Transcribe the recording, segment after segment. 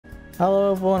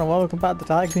Hello everyone and welcome back to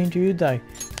Tycoon Tuesday.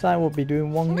 Today we'll be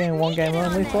doing one game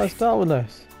only, so let's start with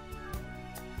this.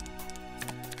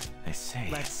 I see.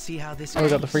 Let's see how this Oh, we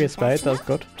got the free spade, that's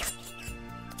good.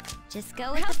 Just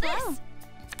go with the flow.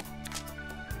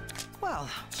 Well,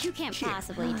 You can't here.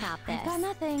 possibly top this. Got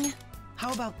nothing.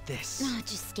 How about this? Oh,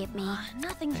 just skip me.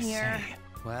 Nothing I here. see.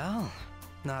 Well,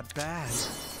 not bad.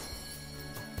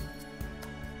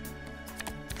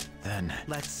 Then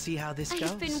Let's see how this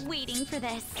goes. I've been waiting for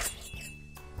this.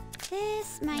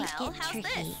 This might Well, get how's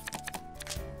tricky.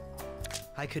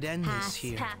 I could end Pass, this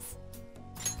here. Pass.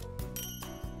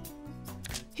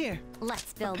 Here.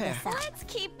 Let's build Prepare. this up. Let's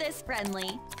keep this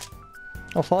friendly.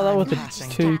 I thought that was the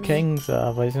passing. two kings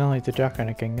there, but it's only the jack and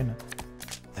a king, isn't it?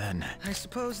 then I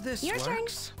suppose this Your turn.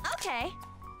 works. Okay.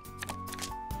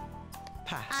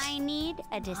 Pass. I need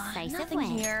a decisive Nothing win.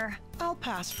 here. I'll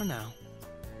pass for now.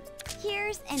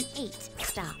 Here's an 8.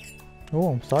 Stop.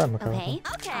 Oh, I'm sorry, McCarthy. Okay.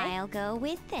 Okay. I'll go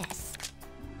with this.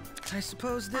 I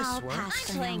suppose this I'll works. pass.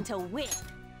 I'm playing to win.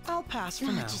 I'll pass for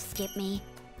Oh, now. just skip me.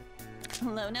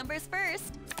 Low numbers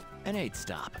first. an 8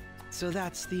 stop. So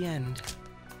that's the end.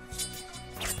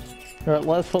 Right,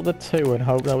 let's put the 2 and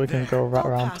hope that we can go right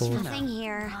I'll around pass to for it. now. Nothing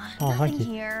here. Oh, Nothing thank you.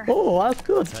 here. Oh, that's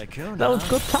good. Tycoon, That was huh?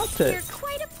 good You're tactics.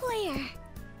 quite a player.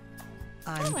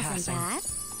 I'm That wasn't passing. bad.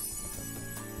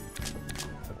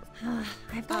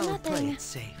 I've got I'll play nothing. it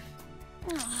safe.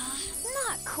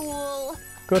 Not cool.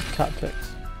 Good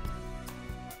tactics.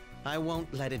 I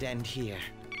won't let it end here.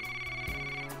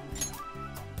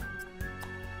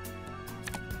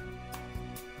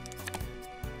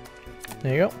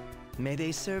 There you go. May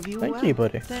they serve you Thank well. you,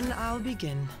 buddy. Then I'll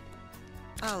begin.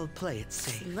 I'll play it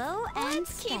safe. Slow and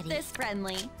Let's keep steady. this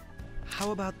friendly.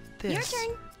 How about this?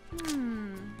 Your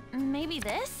turn. Maybe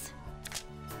this?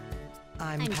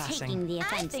 I'm I'm passing. taking the I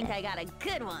offensive. think I got a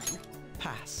good one.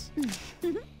 Pass.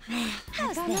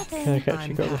 How's got this? nothing. Okay, you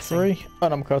I'm got the passing. 3. Oh,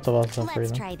 no, McCarthy has the 3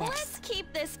 Let's then. try this. Let's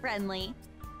keep this friendly.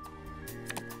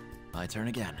 My turn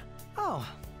again. Oh,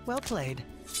 well played.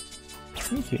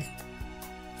 Thank you.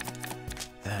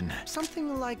 Then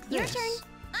Something like Your this. turn.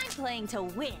 I'm playing to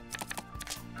win.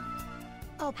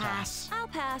 I'll pass. I'll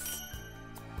pass.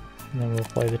 And then we'll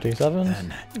play the 2 sevens.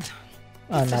 then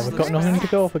And now This we've got looks nothing bad. to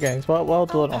go up against. Well I'll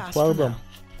done. pass Well for done. now.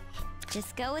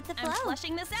 Just go with the I'm flow.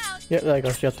 flushing this out. Yep, there you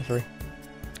go. She has the 3.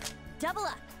 Double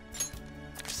up.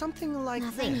 Something like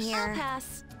Nothing this. here. I'll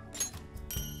pass.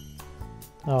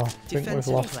 Oh, I think we've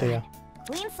Defensive lost play. here.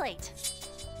 Clean slate.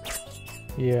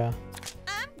 Yeah.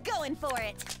 I'm going for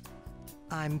it.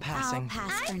 I'm I'll passing.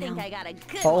 pass I for think now. I got a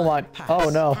good Oh one. my. Pass. Oh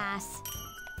no. Pass.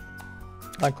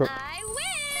 Bankrupt. I win.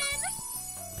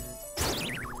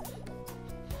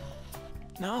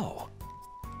 no.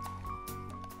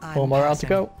 I'm 4 more rounds to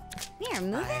passing. go. We're I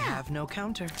moving up. have no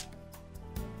counter.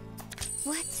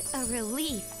 What a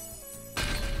relief.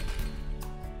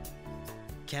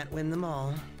 Can't win them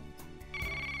all.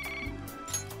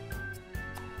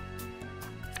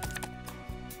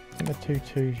 Give me 2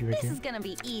 2s, you This idiot. is gonna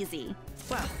be easy.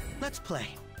 Well, let's play.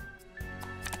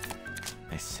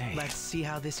 I see. Let's see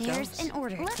how this There's goes. an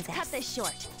order Let's to cut this. this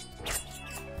short.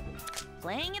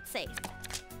 Playing it safe.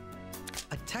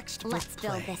 A textbook Let's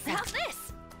build play. this up. How's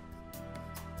this?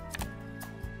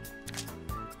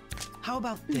 How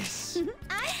about this?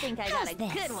 I think I got How's a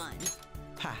this? good one.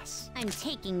 Pass. I'm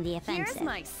taking the offensive. Here's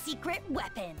my secret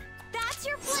weapon. That's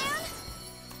your plan?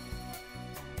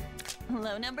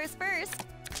 Low numbers first.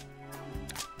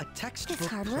 A textbook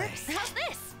card play. works. How's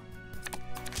this?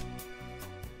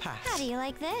 Pass. How do you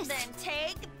like this? Then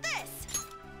take this.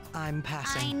 I'm I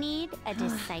passing. need a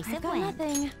decisive I've got win.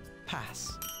 nothing.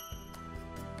 Pass.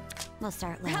 We'll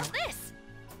start low. How's this?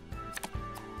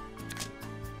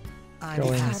 I'm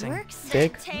Going. Card passing. works.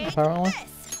 Big, Take apparently.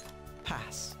 this.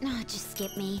 Pass. No, just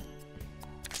skip me.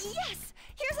 Yes,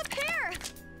 here's a pair.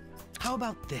 How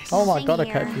about this? Oh my Nothing god,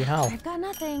 here. Akechi, how? I've got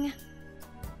nothing.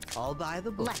 All by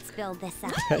the book. Let's build this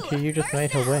up. Akechi, you just first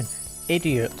made her win.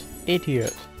 Idiot.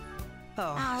 Idiot.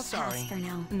 Oh, I'll sorry. pass for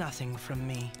now. Nothing from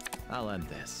me. I'll end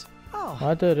this. Oh,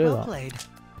 Why did I do well that? played.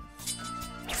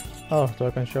 Oh, so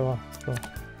I can show off. Cool.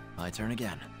 My turn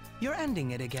again. You're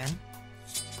ending it again.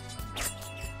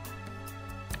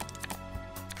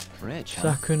 Rich,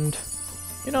 huh? Second.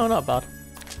 You know, not bad.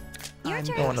 Your I'm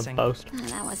turn. Don't want to passing. boast. Oh,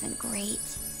 that wasn't great.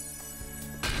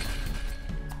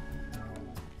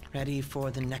 Ready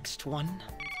for the next one?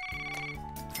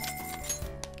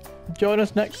 Join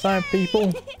us next time,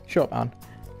 people. Shut up, man.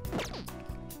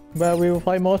 Where we will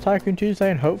play more Tycoon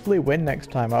Tuesday and hopefully win next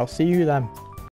time. I'll see you then.